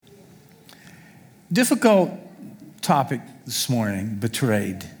Difficult topic this morning,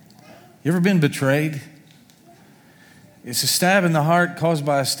 betrayed. You ever been betrayed? It's a stab in the heart caused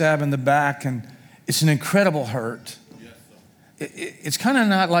by a stab in the back, and it's an incredible hurt. It's kind of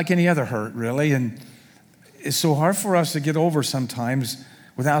not like any other hurt, really, and it's so hard for us to get over sometimes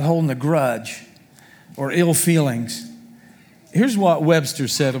without holding a grudge or ill feelings. Here's what Webster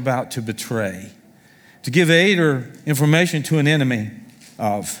said about to betray: to give aid or information to an enemy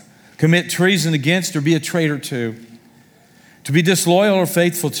of, commit treason against or be a traitor to be disloyal or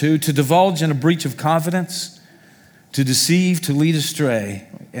faithful to divulge in a breach of confidence, to deceive, to lead astray.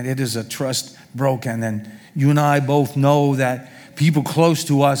 And it is a trust broken. And you and I both know that people close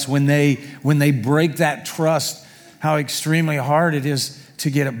to us, when they break that trust, how extremely hard it is to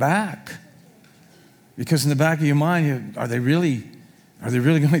get it back. Because in the back of your mind, are they really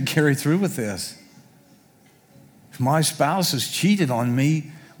going to carry through with this? If my spouse has cheated on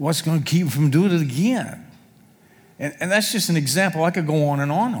me, what's going to keep them from doing it again? And that's just an example. I could go on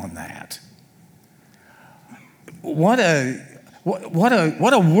on that. What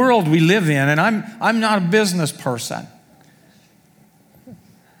a world we live in. And I'm not a business person,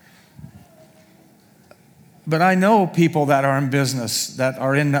 but I know people that are in business, that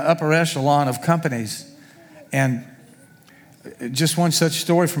are in the upper echelon of companies. And just one such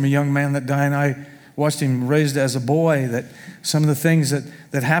story from a young man that Diane and I watched him raised as a boy, that some of the things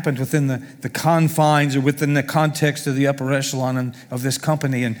that happened within the confines or within the context of the upper echelon of this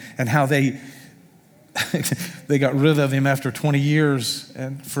company, and how they got rid of him after 20 years.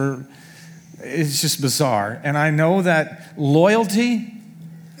 And it's just bizarre. And I know that loyalty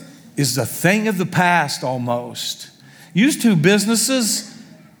is a thing of the past almost. Used to, businesses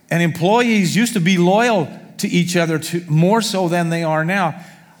and employees used to be loyal to each other more so than they are now.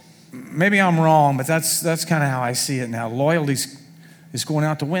 Maybe I'm wrong, but that's kind of how I see it now. Loyalty is going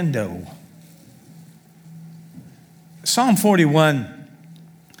out the window. Psalm 41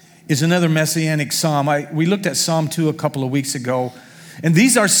 is another messianic psalm. We looked at Psalm 2 a couple of weeks ago, and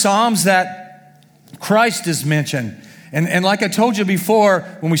these are psalms that Christ is mentioned. And like I told you before,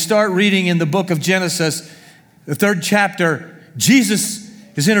 when we start reading in the book of Genesis, the 3rd chapter, Jesus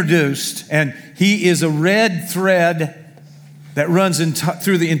is introduced, and he is a red thread that runs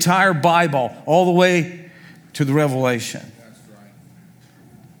through the entire Bible, all the way to the Revelation. That's right.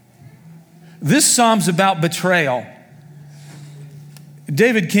 This psalm's about betrayal.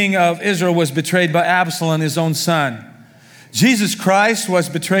 David, king of Israel, was betrayed by Absalom, his own son. Jesus Christ was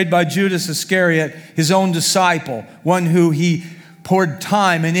betrayed by Judas Iscariot, his own disciple, one who he poured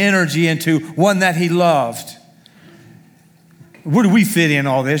time and energy into, one that he loved. Where do we fit in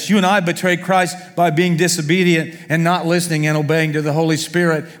all this? You and I betray Christ by being disobedient and not listening and obeying to the Holy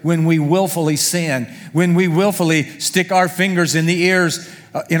Spirit when we willfully sin, when we willfully stick our fingers in the ears,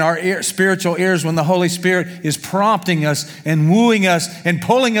 in our spiritual ears, when the Holy Spirit is prompting us and wooing us and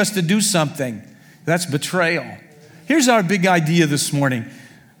pulling us to do something. That's betrayal. Here's our big idea this morning.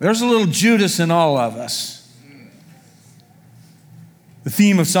 There's a little Judas in all of us. The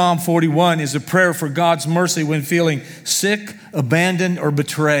theme of Psalm 41 is a prayer for God's mercy when feeling sick, abandoned, or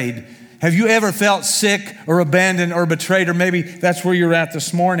betrayed. Have you ever felt sick or abandoned or betrayed? Or maybe that's where you're at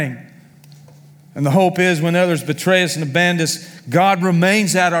this morning. And the hope is when others betray us and abandon us, God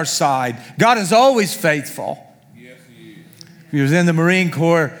remains at our side. God is always faithful. Yes, He is. If you was in the Marine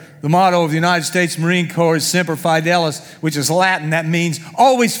Corps, the motto of the United States Marine Corps is Semper Fidelis, which is Latin. That means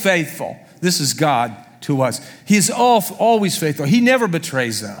always faithful. This is God to us. He is always faithful. He never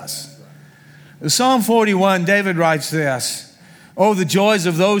betrays us. In Psalm 41, David writes this: "Oh, the joys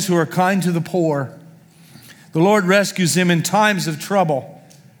of those who are kind to the poor. The Lord rescues them in times of trouble.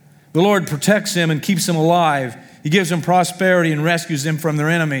 The Lord protects them and keeps them alive. He gives them prosperity and rescues them from their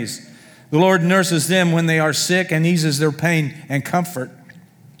enemies. The Lord nurses them when they are sick and eases their pain and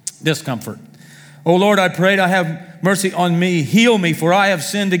discomfort. Oh Lord, I prayed, have mercy on me. Heal me, for I have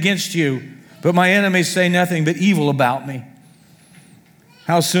sinned against you. But my enemies say nothing but evil about me.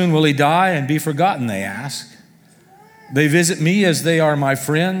 How soon will he die and be forgotten, they ask. They visit me as they are my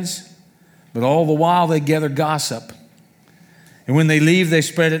friends, but all the while they gather gossip. And when they leave, they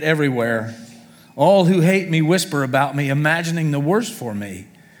spread it everywhere. All who hate me whisper about me, imagining the worst for me.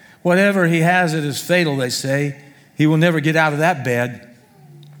 Whatever he has, it is fatal, they say. He will never get out of that bed.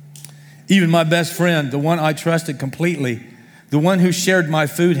 Even my best friend, the one I trusted completely, the one who shared my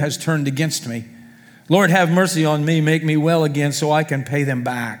food, has turned against me. Lord, have mercy on me. Make me well again so I can pay them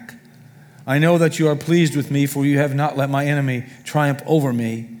back. I know that you are pleased with me, for you have not let my enemy triumph over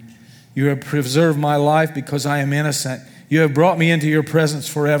me. You have preserved my life because I am innocent. You have brought me into your presence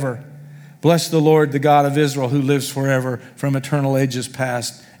forever. Bless the Lord, the God of Israel, who lives forever from eternal ages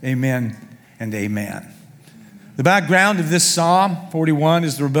past. Amen and amen. The background of this Psalm 41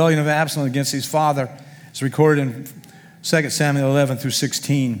 is the rebellion of Absalom against his father. It's recorded in 2 Samuel 11 through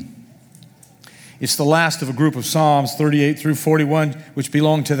 16. It's the last of a group of Psalms, 38 through 41, which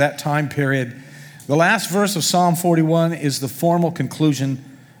belong to that time period. The last verse of Psalm 41 is the formal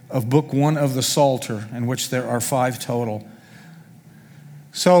conclusion of Book 1 of the Psalter, in which there are 5 total.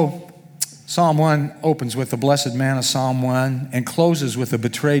 So, Psalm 1 opens with the blessed man of Psalm 1 and closes with the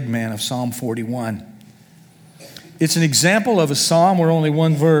betrayed man of Psalm 41. It's an example of a psalm where only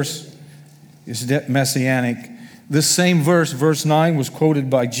one verse is messianic. This same verse, verse 9, was quoted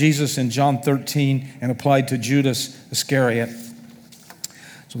by Jesus in John 13 and applied to Judas Iscariot.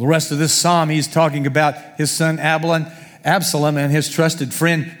 So the rest of this psalm, he's talking about his son Absalom and his trusted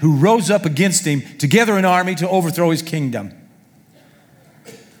friend who rose up against him to gather an army to overthrow his kingdom.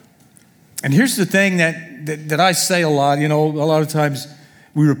 And here's the thing that I say a lot. A lot of times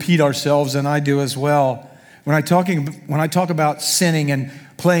we repeat ourselves, and I do as well. When I talk about sinning and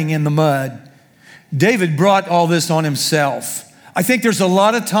playing in the mud, David brought all this on himself. I think there's a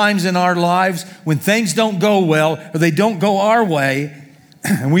lot of times in our lives when things don't go well or they don't go our way,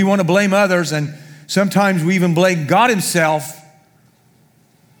 and we want to blame others, and sometimes we even blame God himself.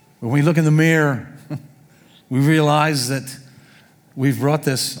 When we look in the mirror, we realize that we've brought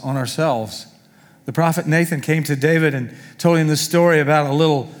this on ourselves. The prophet Nathan came to David and told him this story about a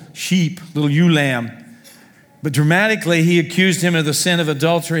little sheep, little ewe lamb. But dramatically, he accused him of the sin of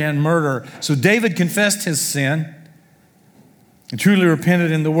adultery and murder. So David confessed his sin and truly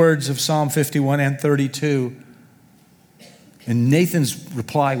repented in the words of Psalm 51 and 32. And Nathan's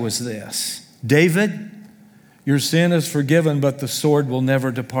reply was this: David, your sin is forgiven, but the sword will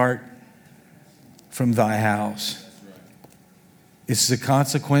never depart from thy house. It's the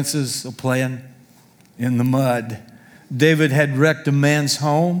consequences of playing in the mud. David had wrecked a man's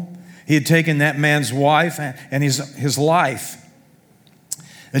home. He had taken that man's wife and his life.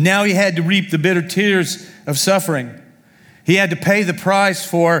 And now he had to reap the bitter tears of suffering. He had to pay the price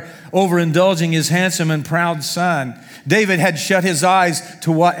for overindulging his handsome and proud son. David had shut his eyes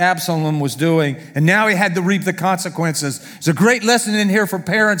to what Absalom was doing, and now he had to reap the consequences. There's a great lesson in here for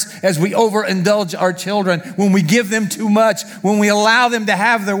parents as we overindulge our children, when we give them too much, when we allow them to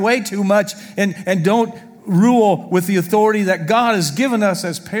have their way too much, and don't rule with the authority that God has given us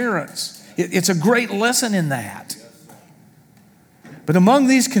as parents. It's a great lesson in that. But among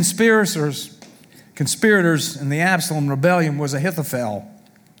these conspirators in the Absalom rebellion was Ahithophel,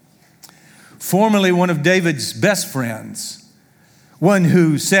 formerly one of David's best friends, one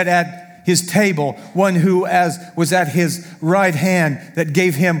who sat at his table, one who was at his right hand that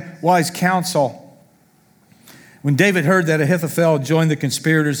gave him wise counsel. When David heard that Ahithophel joined the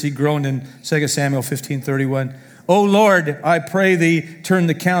conspirators, he groaned in 2 Samuel 15:31. "O Lord, I pray thee, turn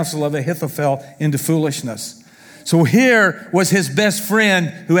the counsel of Ahithophel into foolishness." So here was his best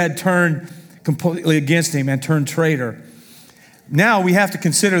friend who had turned completely against him and turned traitor. Now we have to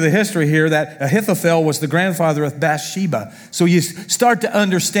consider the history here that Ahithophel was the grandfather of Bathsheba. So you start to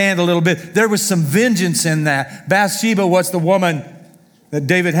understand a little bit. There was some vengeance in that. Bathsheba was the woman that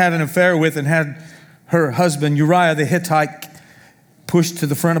David had an affair with and had her husband Uriah the Hittite pushed to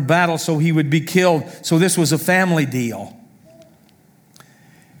the front of battle so he would be killed. So this was a family deal.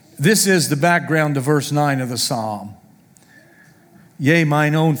 This is the background to verse 9 of the psalm. "Yea,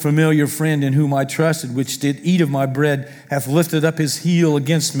 mine own familiar friend in whom I trusted, which did eat of my bread, hath lifted up his heel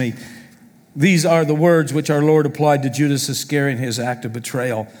against me." These are the words which our Lord applied to Judas Iscariot in his act of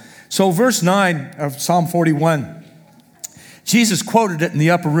betrayal. So verse 9 of Psalm 41, Jesus quoted it in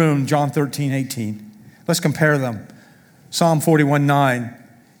the upper room, John 13:18. Let's compare them. Psalm 41:9.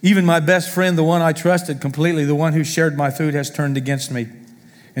 "Even my best friend, the one I trusted completely, the one who shared my food, has turned against me."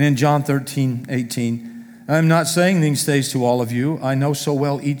 And in John 13:18, "I am not saying these things to all of you. I know so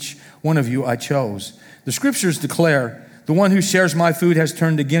well each one of you I chose." The scriptures declare, "The one who shares my food has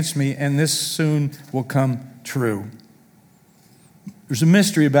turned against me, and this soon will come true." There's a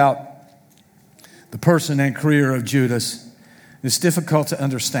mystery about the person and career of Judas. It's difficult to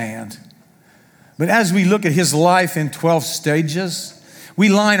understand. But as we look at his life in 12 stages, we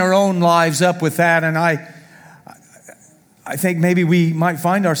line our own lives up with that, and I think maybe we might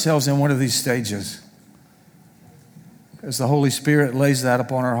find ourselves in one of these stages, as the Holy Spirit lays that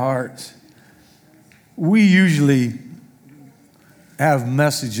upon our hearts. We usually have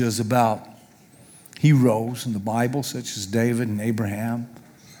messages about heroes in the Bible, such as David and Abraham,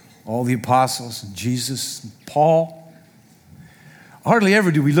 all the apostles, and Jesus, and Paul. Hardly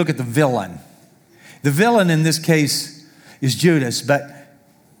ever do we look at the villain. The villain in this case is Judas, but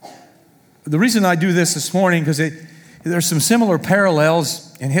the reason I do this morning, because There's some similar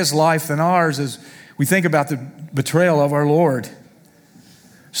parallels in his life than ours as we think about the betrayal of our Lord.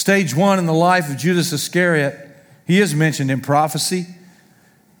 Stage one in the life of Judas Iscariot, he is mentioned in prophecy.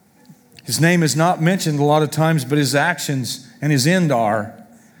 His name is not mentioned a lot of times, but his actions and his end are.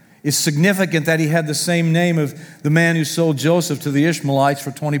 It's significant that he had the same name of the man who sold Joseph to the Ishmaelites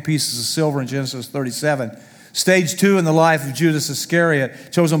for 20 pieces of silver in Genesis 37. Stage two in the life of Judas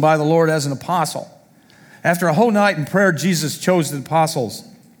Iscariot, chosen by the Lord as an apostle. After a whole night in prayer, Jesus chose the apostles.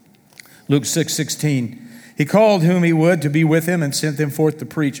 Luke 6:16. He called whom he would to be with him and sent them forth to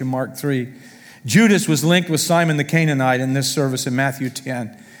preach in Mark 3. Judas was linked with Simon the Canaanite in this service in Matthew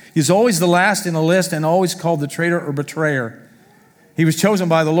 10. He's always the last in the list and always called the traitor or betrayer. He was chosen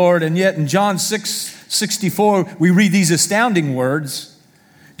by the Lord, and yet in John 6:64, we read these astounding words.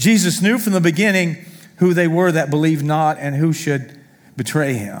 Jesus knew from the beginning who they were that believed not and who should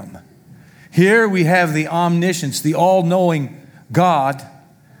betray him. Here we have the omniscience, the all-knowing God,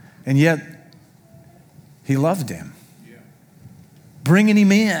 and yet he loved him, bringing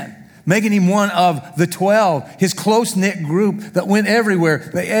him in, making him one of the 12, his close-knit group that went everywhere.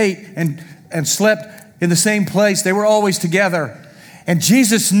 They ate and slept in the same place. They were always together. And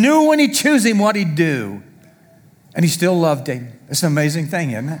Jesus knew when he'd choose him what he'd do. And he still loved him. It's an amazing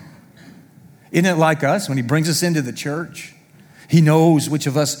thing, isn't it? Isn't it like us when he brings us into the church? He knows which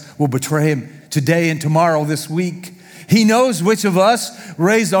of us will betray him today and tomorrow this week. He knows which of us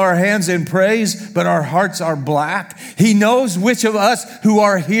raised our hands in praise, but our hearts are black. He knows which of us who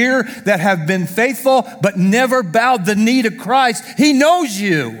are here that have been faithful, but never bowed the knee to Christ. He knows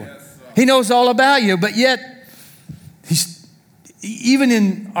you. He knows all about you, but yet, even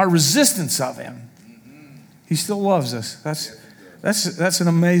in our resistance of him, he still loves us. That's an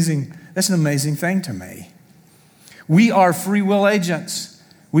amazing thing to me. We are free will agents.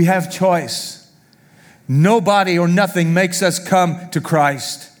 We have choice. Nobody or nothing makes us come to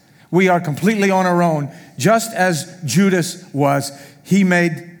Christ. We are completely on our own. Just as Judas was, he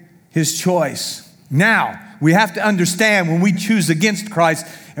made his choice. Now, we have to understand when we choose against Christ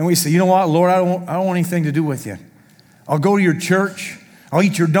and we say, you know what, Lord, I don't want anything to do with you. I'll go to your church. I'll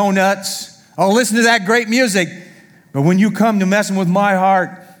eat your donuts. I'll listen to that great music. But when you come to messing with my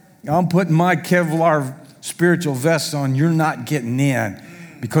heart, I'm putting my Kevlar spiritual vest on. You're not getting in.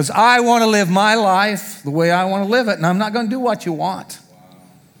 Because I want to live my life the way I want to live it, and I'm not going to do what you want.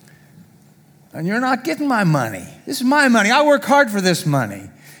 And you're not getting my money. This is my money. I work hard for this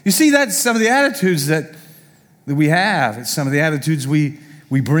money. You see, that's some of the attitudes that we have. It's some of the attitudes we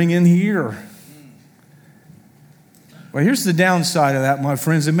bring in here. Well, here's the downside of that, my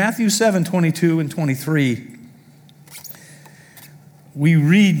friends. In Matthew 7:22 and 23, we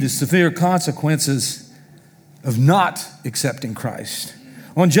read the severe consequences of not accepting Christ.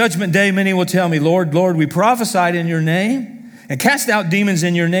 On Judgment Day, many will tell me, Lord, Lord, we prophesied in your name and cast out demons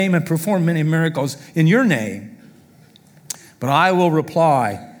in your name and performed many miracles in your name. But I will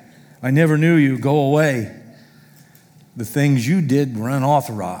reply, I never knew you. Go away. The things you did were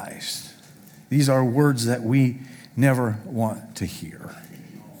unauthorized. These are words that we never want to hear.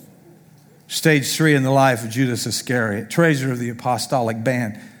 Stage 3 in the life of Judas Iscariot, treasurer of the apostolic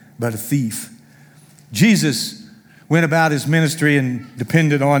band, but a thief. Jesus went about his ministry and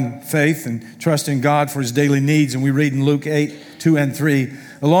depended on faith and trust in God for his daily needs. And we read in Luke 8:2 and 3,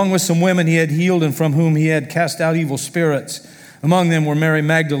 along with some women he had healed and from whom he had cast out evil spirits. Among them were Mary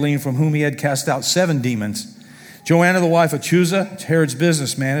Magdalene, from whom he had cast out 7 demons. Joanna, the wife of Chuza, Herod's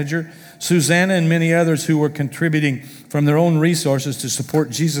business manager. Susanna and many others who were contributing from their own resources to support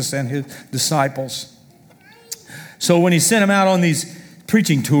Jesus and his disciples. So when he sent them out on these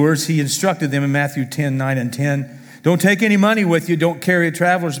preaching tours, he instructed them in Matthew 10:9 and 10, don't take any money with you. Don't carry a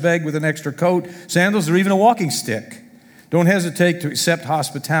traveler's bag with an extra coat, sandals, or even a walking stick. Don't hesitate to accept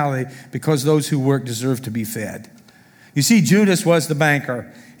hospitality because those who work deserve to be fed. You see, Judas was the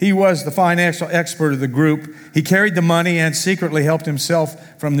banker. He was the financial expert of the group. He carried the money and secretly helped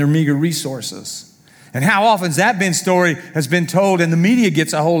himself from their meager resources. And how often that story has been told, and the media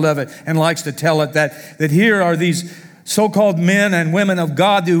gets a hold of it and likes to tell it, that here are these so-called men and women of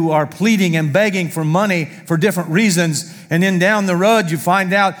God who are pleading and begging for money for different reasons. And then down the road, you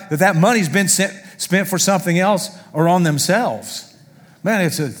find out that money's been spent for something else or on themselves. Man,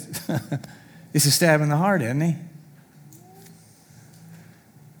 it's a stab in the heart, isn't it?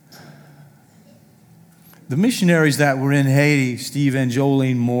 The missionaries that were in Haiti, Steve and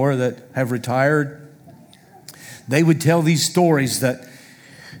Jolene Moore, that have retired, they would tell these stories that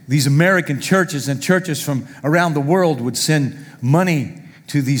these American churches and churches from around the world would send money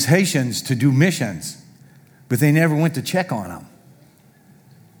to these Haitians to do missions, but they never went to check on them.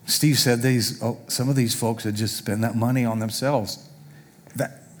 Steve said some of these folks had just spent that money on themselves.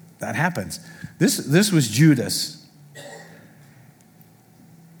 That happens. This was Judas.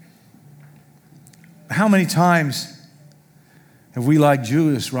 How many times have we, like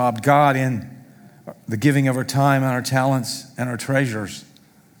Judas, robbed God in the giving of our time and our talents and our treasures?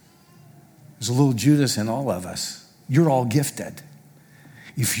 There's a little Judas in all of us. You're all gifted.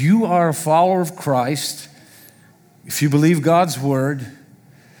 If you are a follower of Christ, if you believe God's word,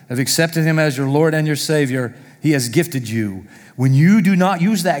 have accepted him as your Lord and your Savior, he has gifted you. When you do not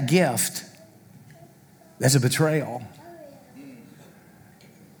use that gift, that's a betrayal.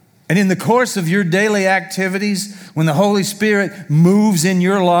 And in the course of your daily activities, when the Holy Spirit moves in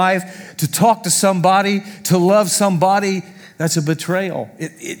your life to talk to somebody, to love somebody, that's a betrayal.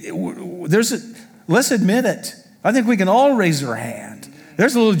 Let's admit it. I think we can all raise our hand.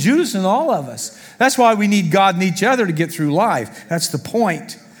 There's a little Judas in all of us. That's why we need God and each other to get through life. That's the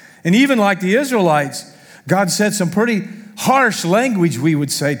point. And even like the Israelites, God said some pretty harsh language, we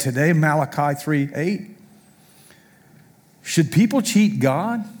would say today, Malachi 3:8. Should people cheat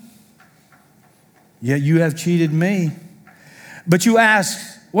God? Yet you have cheated me. But you ask,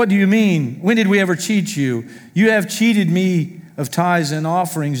 what do you mean? When did we ever cheat you? You have cheated me of tithes and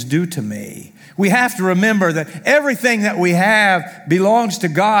offerings due to me. We have to remember that everything that we have belongs to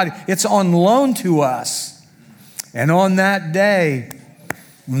God. It's on loan to us. And on that day,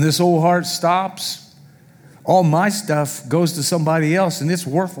 when this old heart stops, all my stuff goes to somebody else and it's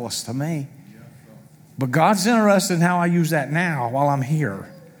worthless to me. But God's interested in how I use that now while I'm here.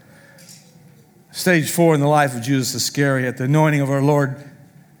 Stage 4 in the life of Judas Iscariot, the anointing of our Lord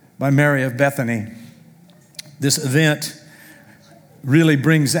by Mary of Bethany. This event really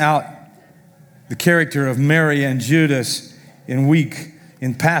brings out the character of Mary and Judas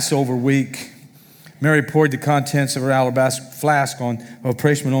in Passover week. Mary poured the contents of her alabaster flask of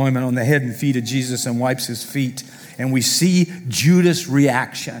precious ointment on the head and feet of Jesus and wipes his feet. And we see Judas'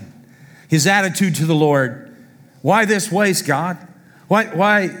 reaction, his attitude to the Lord. Why this waste, God?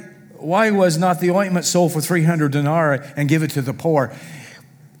 Why was not the ointment sold for 300 denarii and give it to the poor?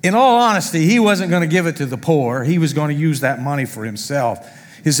 In all honesty, he wasn't going to give it to the poor. He was going to use that money for himself.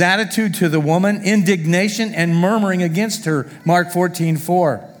 His attitude to the woman, indignation and murmuring against her, Mark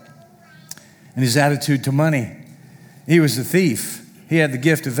 14:4. And his attitude to money. He was a thief. He had the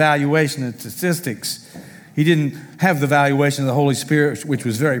gift of valuation and statistics. He didn't have the valuation of the Holy Spirit, which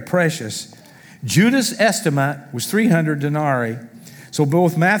was very precious. Judas' estimate was 300 denarii. So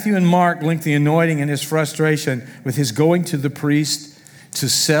both Matthew and Mark link the anointing and his frustration with his going to the priest to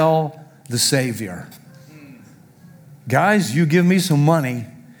sell the Savior. Guys, you give me some money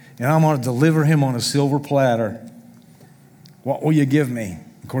and I'm going to deliver him on a silver platter. What will you give me?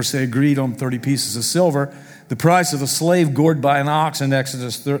 Of course, they agreed on 30 pieces of silver, the price of a slave gored by an ox in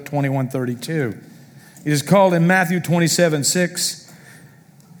Exodus 21:32. It is called in Matthew 27:6,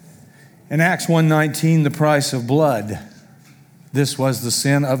 and Acts 1:19, the price of blood. This was the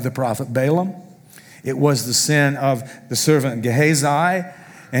sin of the prophet Balaam. It was the sin of the servant Gehazi,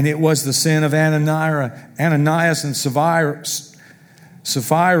 and it was the sin of Ananias and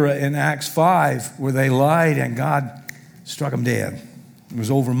Sapphira in Acts 5, where they lied and God struck them dead. It was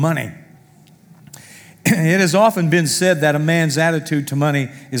over money. It has often been said that a man's attitude to money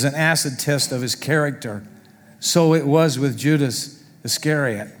is an acid test of his character. So it was with Judas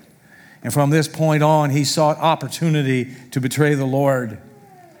Iscariot. And from this point on, he sought opportunity to betray the Lord.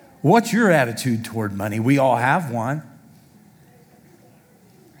 What's your attitude toward money? We all have one.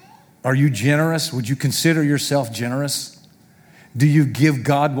 Are you generous? Would you consider yourself generous? Do you give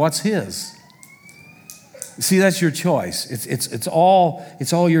God what's his? See, that's your choice. It's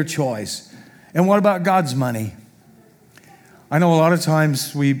all your choice. And what about God's money? I know a lot of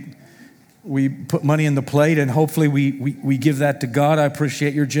times we put money in the plate and hopefully we give that to God. I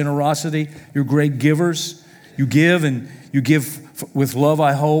appreciate your generosity. You're great givers. You give and you give with love,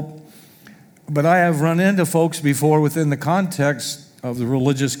 I hope. But I have run into folks before within the context of the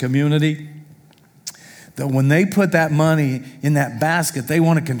religious community that when they put that money in that basket, they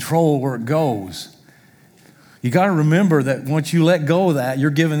want to control where it goes. You got to remember that once you let go of that,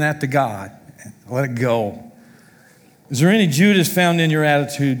 you're giving that to God. Let it go. Is there any Judas found in your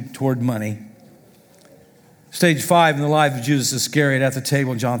attitude toward money? Stage 5 in the life of Judas Iscariot at the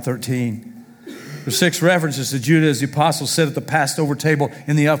table in John 13. There's 6 references to Judas, the apostle, sat at the Passover table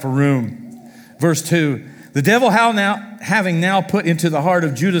in the upper room. Verse 2, the devil having now put into the heart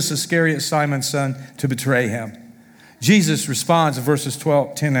of Judas Iscariot, Simon's son, to betray him. Jesus responds in verses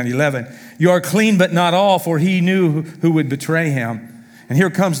 12, 10, and 11. You are clean, but not all, for he knew who would betray him. And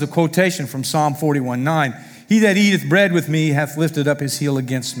here comes the quotation from Psalm 41:9. He that eateth bread with me hath lifted up his heel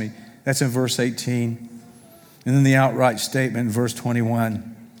against me. That's in verse 18. And then the outright statement in verse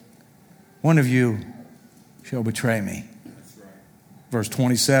 21. One of you shall betray me. Verse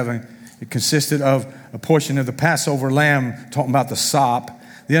 27, it consisted of a portion of the Passover lamb, talking about the sop,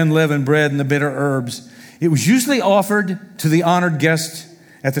 the unleavened bread, and the bitter herbs. It was usually offered to the honored guest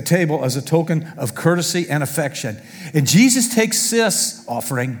at the table as a token of courtesy and affection. And Jesus takes this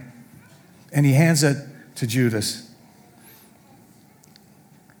offering and he hands it to Judas.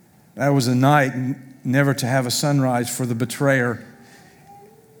 That was a night never to have a sunrise for the betrayer.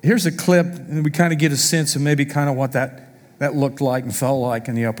 Here's a clip, and we kind of get a sense of maybe kind of what that looked like and felt like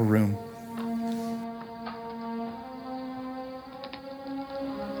in the upper room.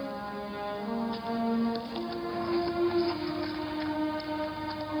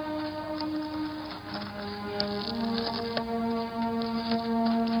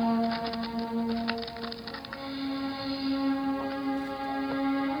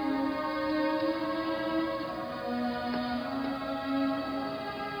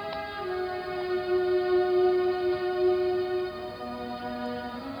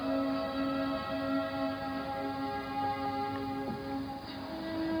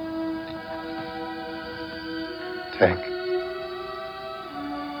 Take.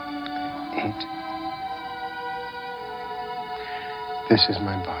 Eat. This is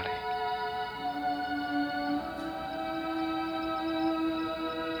my body.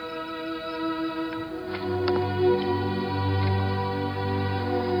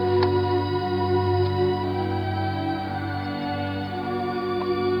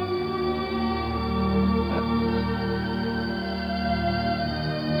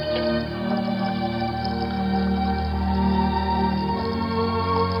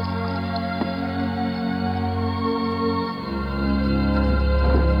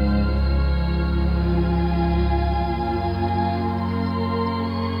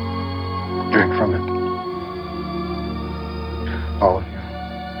 Drink from it. All of you.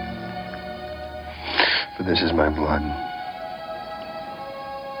 For this is my blood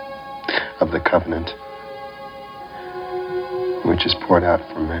of the covenant, which is poured out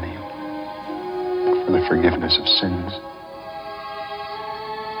for many for the forgiveness of sins.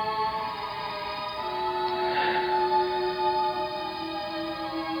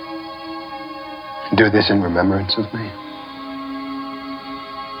 Do this in remembrance of me.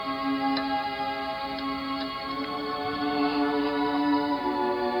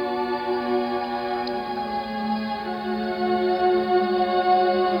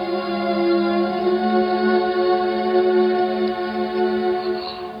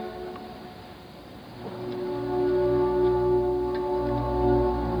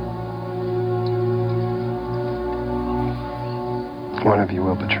 One of you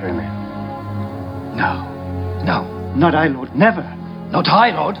will betray me. No. No. Not I, Lord. Never. Not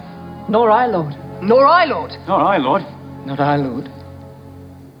I, Lord. Nor I, Lord. Nor I, Lord. Nor I, Lord. Not I, Lord.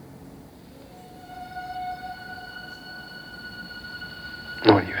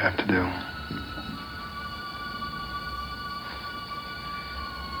 What do you have to do?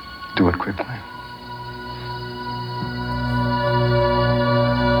 Do it quickly.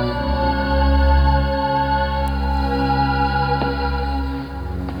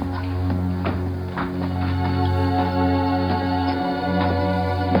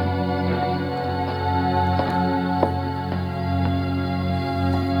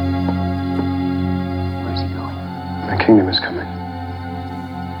 My kingdom is coming.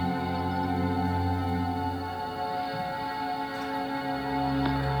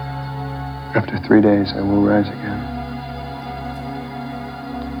 After 3 days, I will rise again.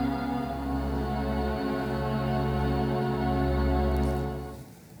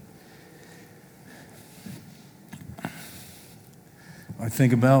 I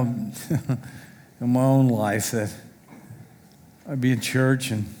think about in my own life that I'd be in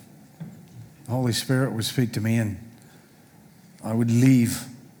church and the Holy Spirit would speak to me and I would leave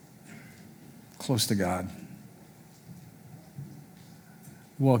close to God.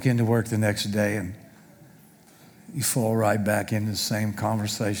 Walk into work the next day and you fall right back into the same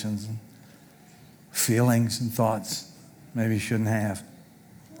conversations and feelings and thoughts maybe you shouldn't have.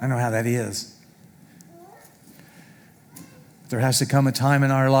 I know how that is. There has to come a time in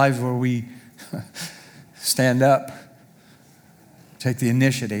our lives where we stand up, take the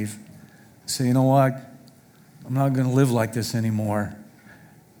initiative, say, you know what? I'm not going to live like this anymore.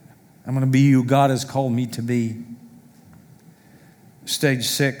 I'm going to be who God has called me to be. Stage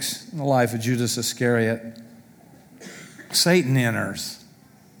 6 in the life of Judas Iscariot. Satan enters.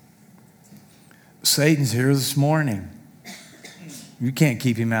 Satan's here this morning. You can't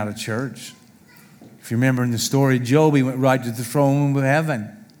keep him out of church. If If you remember in the story of Job, he went right to the throne of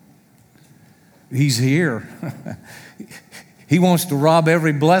heaven. He's here. He wants to rob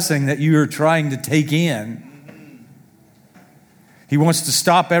every blessing that you are trying to take in. He wants to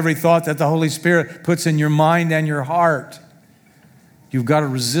stop every thought that the Holy Spirit puts in your mind and your heart. You've got to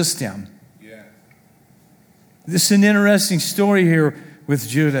resist him. Yeah. This is an interesting story here with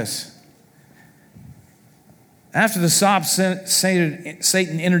Judas. After the sop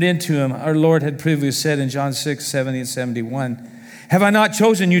Satan entered into him, our Lord had previously said in John 6, 70 and 71, have I not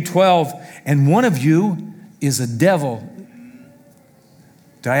chosen you 12, and one of you is a devil,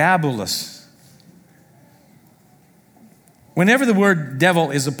 diabolus. Whenever the word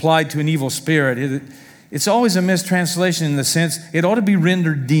devil is applied to an evil spirit, it's always a mistranslation in the sense it ought to be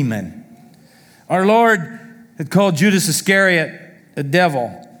rendered demon. Our Lord had called Judas Iscariot a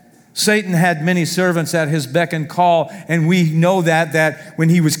devil. Satan had many servants at his beck and call, and we know that when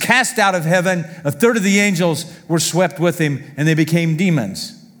he was cast out of heaven, a third of the angels were swept with him, and they became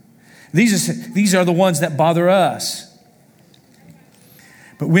demons. These are the ones that bother us.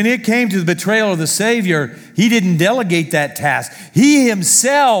 But when it came to the betrayal of the Savior, he didn't delegate that task. He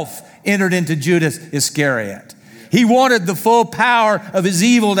himself entered into Judas Iscariot. He wanted the full power of his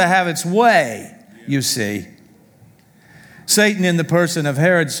evil to have its way, you see. Satan, in the person of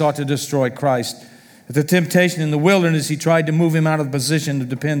Herod, sought to destroy Christ. At the temptation in the wilderness, he tried to move him out of the position of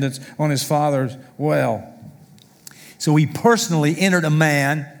dependence on his Father's will. So he personally entered a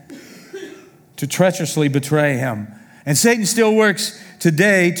man to treacherously betray him. And Satan still works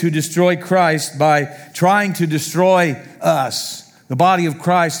today to destroy Christ by trying to destroy us, the body of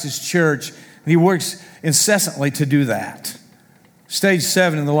Christ, his church. And he works incessantly to do that. Stage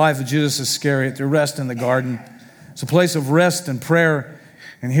 7 in the life of Judas Iscariot, the rest in the garden. It's a place of rest and prayer.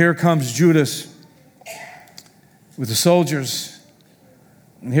 And here comes Judas with the soldiers.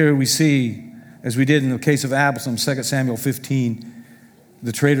 And here we see, as we did in the case of Absalom, 2 Samuel 15,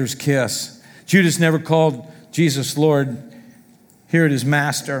 the traitor's kiss. Judas never called Jesus Lord. Here it is,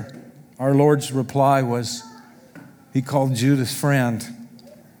 Master. Our Lord's reply was, he called Judas friend.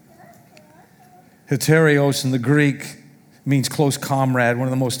 Heterios in the Greek means close comrade, one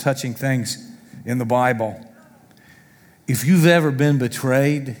of the most touching things in the Bible. If you've ever been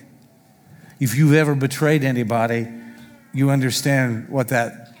betrayed, if you've ever betrayed anybody, you understand what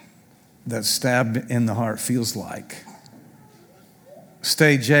that stab in the heart feels like.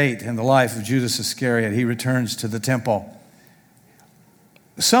 Stage 8 in the life of Judas Iscariot, he returns to the temple.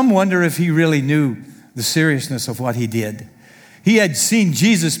 Some wonder if he really knew the seriousness of what he did. He had seen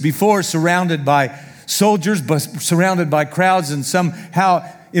Jesus before surrounded by soldiers, but surrounded by crowds, and somehow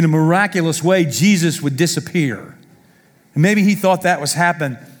in a miraculous way, Jesus would disappear. And maybe he thought that was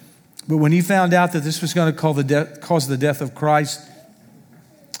happening. But when he found out that this was going to cause the death of Christ,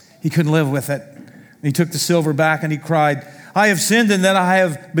 he couldn't live with it. He took the silver back and he cried, I have sinned in that I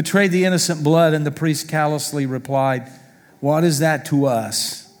have betrayed the innocent blood. And the priest callously replied, what is that to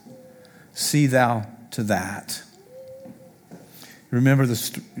us? See thou to that. Remember,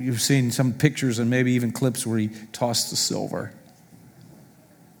 you've seen some pictures and maybe even clips where he tossed the silver.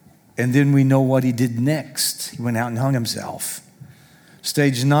 And then we know what he did next. He went out and hung himself.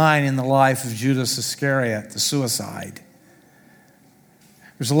 Stage 9 in the life of Judas Iscariot, the suicide.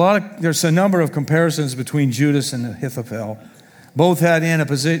 There's a number of comparisons between Judas and Ahithophel. Both had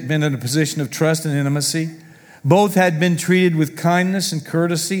been in a position of trust and intimacy. Both had been treated with kindness and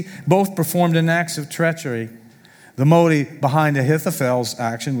courtesy. Both performed in acts of treachery. The motive behind Ahithophel's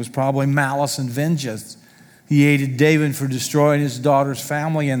action was probably malice and vengeance. He hated David for destroying his daughter's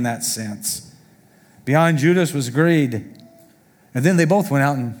family in that sense. Behind Judas was greed. And then they both went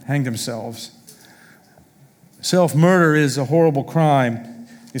out and hanged themselves. Self-murder is a horrible crime.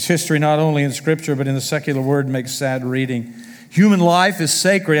 Its history, not only in Scripture, but in the secular word, makes sad reading. Human life is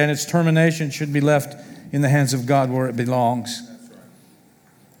sacred, and its termination should be left in the hands of God where it belongs.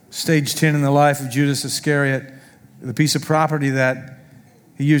 Stage 10 in the life of Judas Iscariot, the piece of property that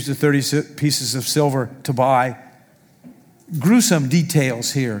he used the 30 pieces of silver to buy. Gruesome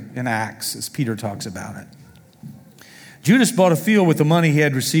details here in Acts, as Peter talks about it. Judas bought a field with the money he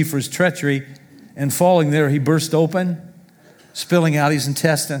had received for his treachery, and falling there, he burst open, spilling out his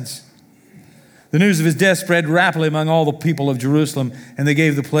intestines. The news of his death spread rapidly among all the people of Jerusalem, and they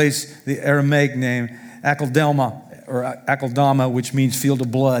gave the place the Aramaic name Akeldama, which means field of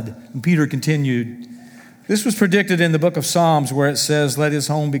blood. And Peter continued, this was predicted in the book of Psalms where it says, let his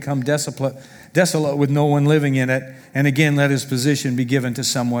home become desolate with no one living in it, and again let his position be given to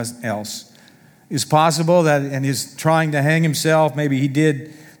someone else. It's possible that in his trying to hang himself, maybe he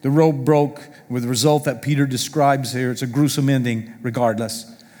did, the rope broke with the result that Peter describes here. It's a gruesome ending regardless.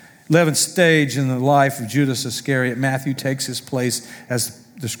 11th stage in the life of Judas Iscariot, Matthew takes his place as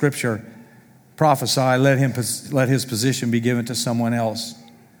the scripture prophesy, let his position be given to someone else.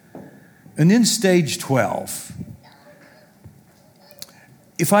 And in stage 12,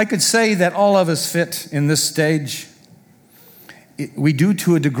 if I could say that all of us fit in this stage, we do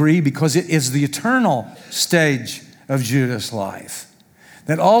to a degree because it is the eternal stage of Judas' life.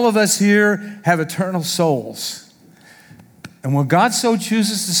 That all of us here have eternal souls. And when God so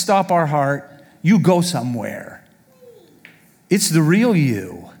chooses to stop our heart, you go somewhere. It's the real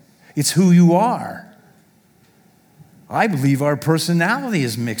you. It's who you are. I believe our personality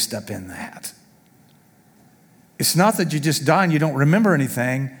is mixed up in that. It's not that you just die and you don't remember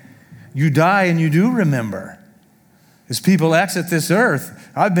anything. You die and you do remember. As people exit this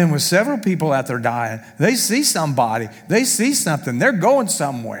earth, I've been with several people out there dying. They see somebody. They see something. They're going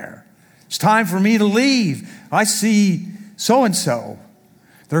somewhere. It's time for me to leave. I see so-and-so.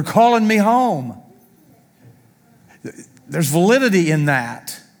 They're calling me home. There's validity in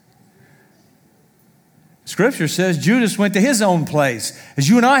that. Scripture says Judas went to his own place, as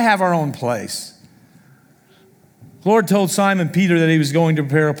you and I have our own place. The Lord told Simon Peter that he was going to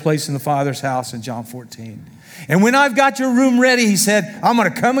prepare a place in the Father's house in John 14. And when I've got your room ready, he said, I'm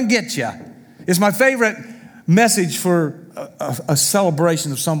going to come and get you. It's my favorite message for a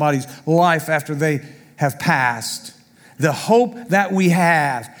celebration of somebody's life after they have passed. The hope that we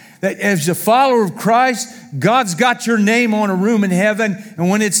have, that as a follower of Christ, God's got your name on a room in heaven. And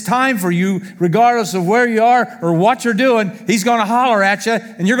when it's time for you, regardless of where you are or what you're doing, he's going to holler at you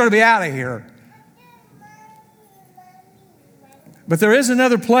and you're going to be out of here. But there is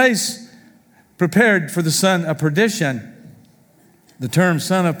another place prepared for the son of perdition. The term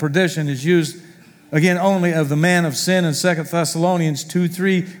son of perdition is used again only of the man of sin in 2 Thessalonians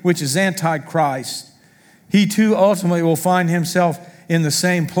 2:3, which is Antichrist. He too ultimately will find himself in the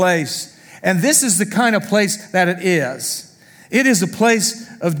same place. And this is the kind of place that it is. It is a place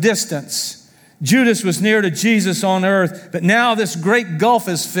of distance. Judas was near to Jesus on earth, but now this great gulf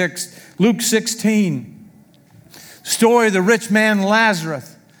is fixed. Luke 16. Story of the rich man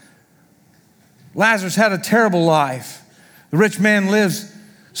Lazarus. Lazarus had a terrible life. The rich man lives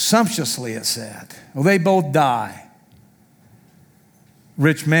sumptuously, it said. Well, they both die.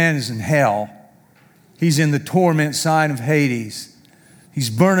 Rich man is in hell. He's in the torment side of Hades. He's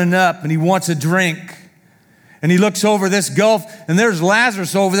burning up and he wants a drink. And he looks over this gulf and there's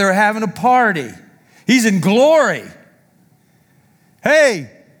Lazarus over there having a party. He's in glory. Hey,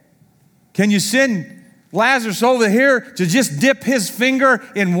 can you send Lazarus over here to just dip his finger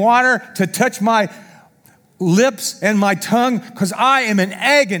in water to touch my lips and my tongue because I am in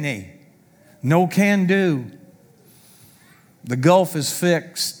agony? No can do. The gulf is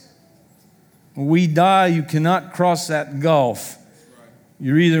fixed. When we die, you cannot cross that gulf.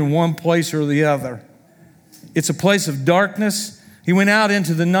 You're either in one place or the other. It's a place of darkness. He went out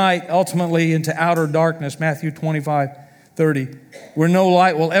into the night, ultimately into outer darkness, Matthew 25:30, where no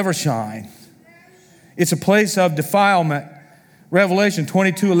light will ever shine. It's a place of defilement. Revelation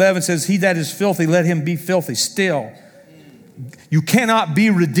 22:11 says, he that is filthy, let him be filthy still. You cannot be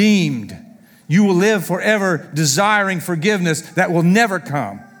redeemed. You will live forever desiring forgiveness that will never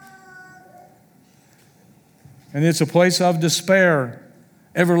come. And it's a place of despair,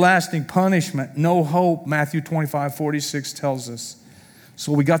 everlasting punishment, no hope. Matthew 25:46 tells us.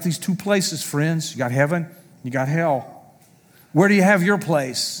 So we got these two places, friends. You got heaven, you got hell. Where do you have your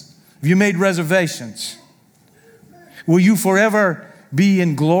place? Have you made reservations? Will you forever be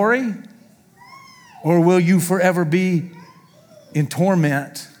in glory? Or will you forever be in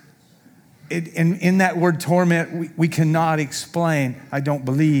torment? In that word torment, we cannot explain, I don't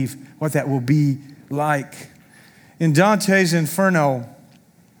believe, what that will be like. In Dante's Inferno,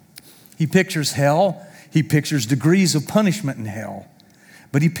 he pictures hell. He pictures degrees of punishment in hell.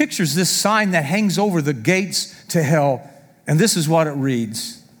 But he pictures this sign that hangs over the gates to hell. And this is what it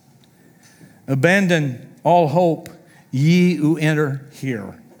reads. Abandon all hope, ye who enter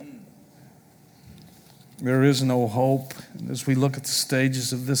here. There is no hope. As we look at the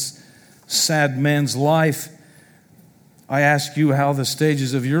stages of this sad man's life, I ask you how the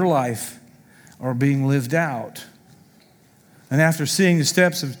stages of your life are being lived out. And after seeing the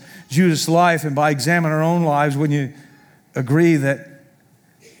steps of Judas' life, and by examining our own lives, wouldn't you agree that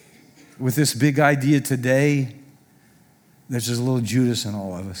with this big idea today, there's just a little Judas in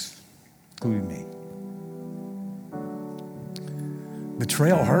all of us, including me?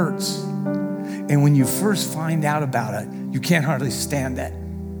 Betrayal hurts. And when you first find out about it, you can't hardly stand it.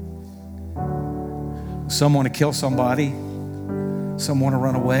 Some want to kill somebody. Some want to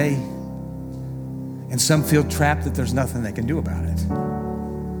run away. And some feel trapped that there's nothing they can do about it.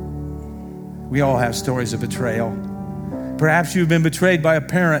 We all have stories of betrayal. Perhaps you've been betrayed by a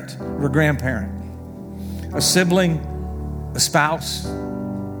parent or a grandparent, a sibling, a spouse.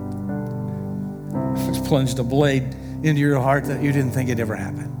 It's plunged a blade into your heart that you didn't think it'd ever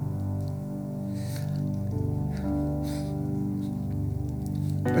happen.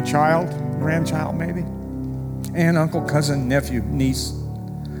 A child, grandchild maybe, aunt, uncle, cousin, nephew, niece,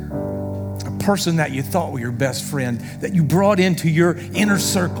 a person that you thought was your best friend, that you brought into your inner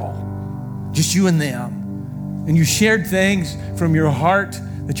circle, just you and them. And you shared things from your heart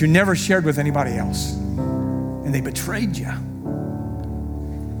that you never shared with anybody else. And they betrayed you.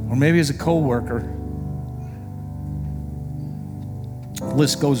 Or maybe as a coworker. The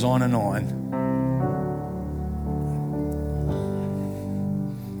list goes on and on.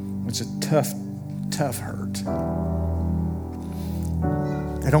 It's a tough, tough hurt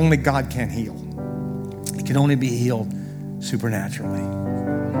that only God can heal. It can only be healed supernaturally.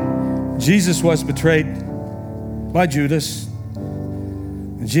 Jesus was betrayed by Judas,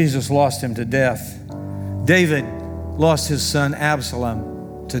 and Jesus lost him to death. David lost his son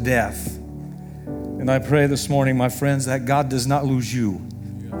Absalom to death. And I pray this morning, my friends, that God does not lose you.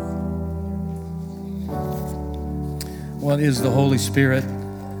 What is the Holy Spirit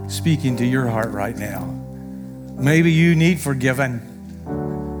speaking to your heart right now? Maybe you need forgiven.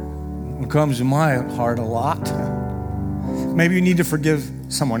 It comes to my heart a lot. Maybe you need to forgive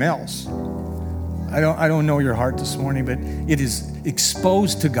someone else. I don't know your heart this morning, but it is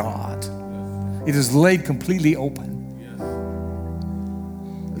exposed to God. It is laid completely open.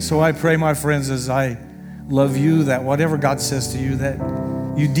 So I pray, my friends, as I love you, that whatever God says to you, that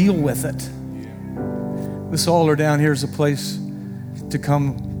you deal with it. This altar down here is a place to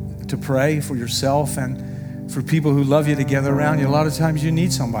come to pray for yourself and for people who love you to gather around you. A lot of times you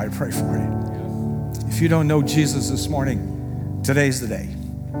need somebody to pray for you. If you don't know Jesus this morning, today's the day.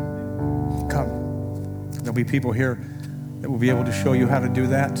 Come. There'll be people here that will be able to show you how to do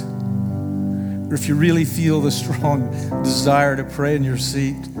that. Or if you really feel the strong desire to pray in your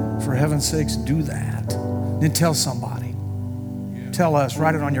seat, for heaven's sakes, do that. Then tell somebody. Tell us.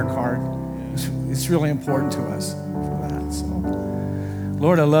 Write it on your card. It's really important to us for that. So,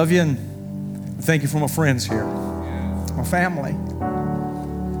 Lord, I love you and thank you for my friends here, my family.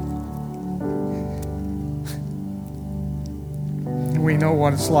 And we know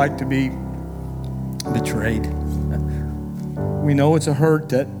what it's like to be betrayed. We know it's a hurt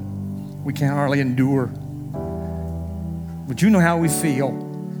that we can't hardly endure. But you know how we feel.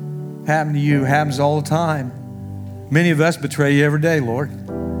 Happens to you, happens all the time. Many of us betray you every day, Lord.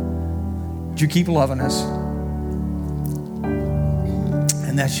 But you keep loving us.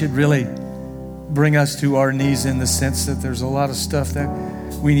 And that should really bring us to our knees in the sense that there's a lot of stuff that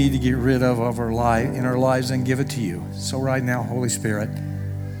we need to get rid of our life, in our lives, and give it to you. So right now, Holy Spirit,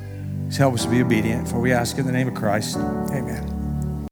 help us to be obedient, for we ask in the name of Christ. Amen.